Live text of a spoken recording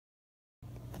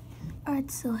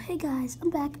Alright, so hey guys, I'm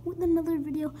back with another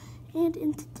video, and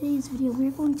in today's video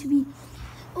we're going to be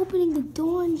opening the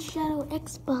Dawn Shadow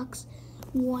Xbox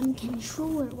One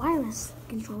controller, wireless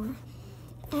controller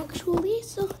actually.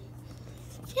 So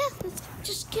yeah, let's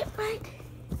just get right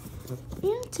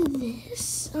into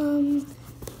this. I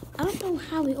don't know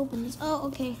how we open this. Oh,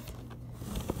 okay,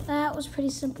 that was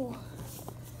pretty simple.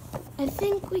 I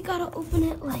think we gotta open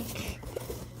it like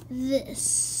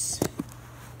this.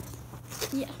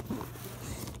 Yeah.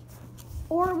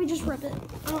 Or we just rip it.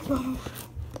 I don't know.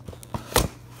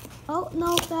 Oh,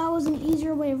 no, that was an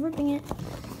easier way of ripping it.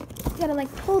 You gotta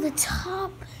like pull the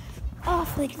top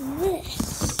off like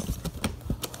this.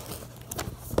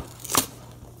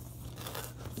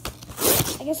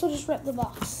 I guess we'll just rip the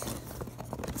box.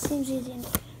 It seems easy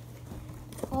enough.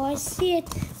 Oh, I see it.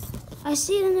 I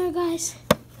see it in there, guys.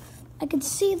 I can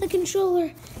see the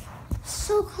controller.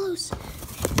 So close.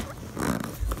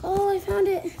 Oh, I found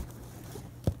it.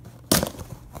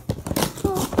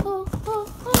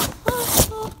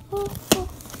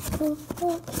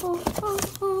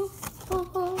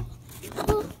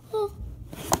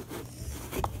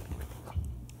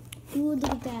 Ooh,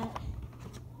 look at that.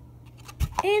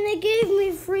 And they gave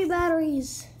me free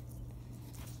batteries.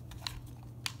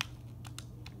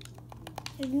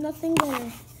 There's nothing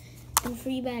better than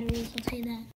free batteries, I'll tell you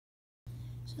that.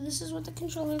 So this is what the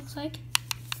controller looks like.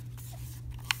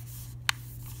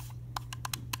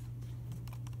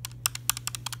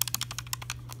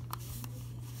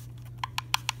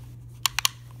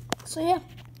 So yeah,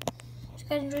 if you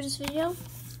guys enjoyed this video,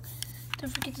 don't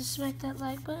forget to smack that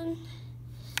like button.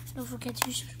 Don't forget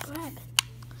to subscribe.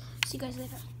 See you guys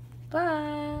later.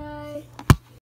 Bye.